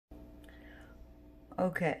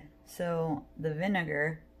Okay, so the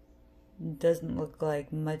vinegar doesn't look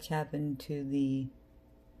like much happened to the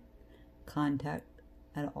contact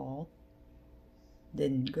at all.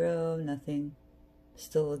 Didn't grow, nothing.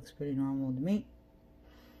 Still looks pretty normal to me.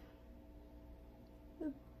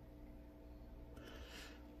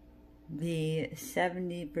 The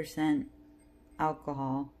 70%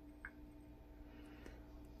 alcohol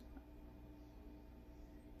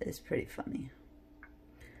is pretty funny.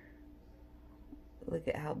 Look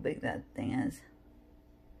at how big that thing is.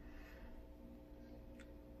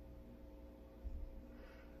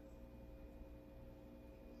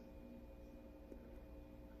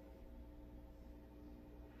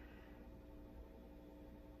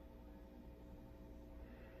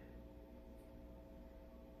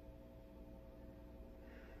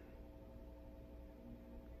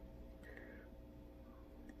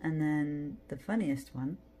 And then the funniest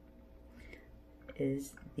one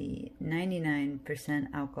is the 99%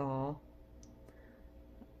 alcohol,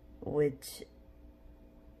 which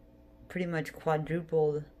pretty much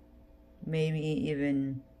quadrupled, maybe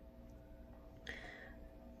even,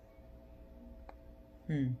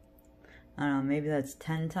 I don't know, maybe that's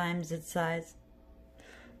 10 times its size.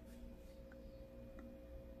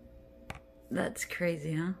 That's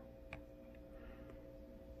crazy, huh?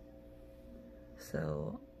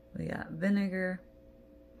 So we got vinegar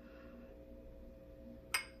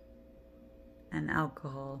and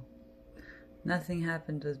alcohol. Nothing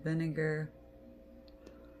happened with vinegar,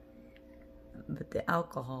 but the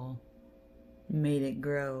alcohol made it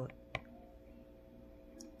grow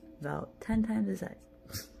about 10 times the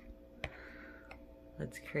size.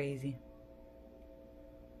 That's crazy.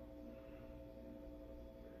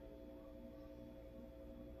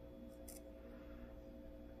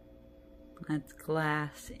 That's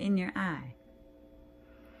glass in your eye.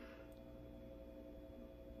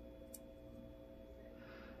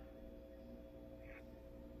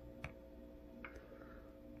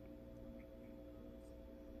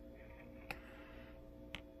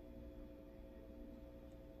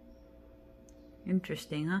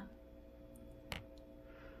 Interesting, huh?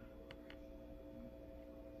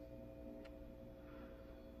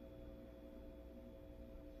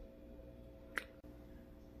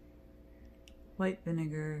 White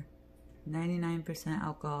vinegar, 99%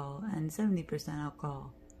 alcohol, and 70%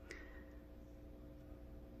 alcohol.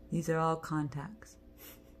 These are all contacts.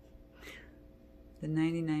 The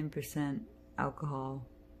 99% alcohol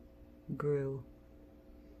grew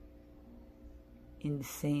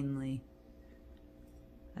insanely.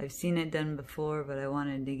 I've seen it done before, but I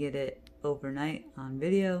wanted to get it overnight on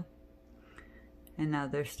video. And now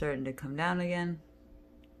they're starting to come down again.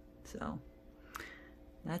 So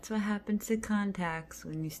that's what happens to contacts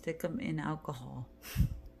when you stick them in alcohol.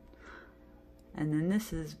 And then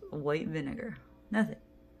this is white vinegar. Nothing.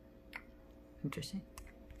 Interesting.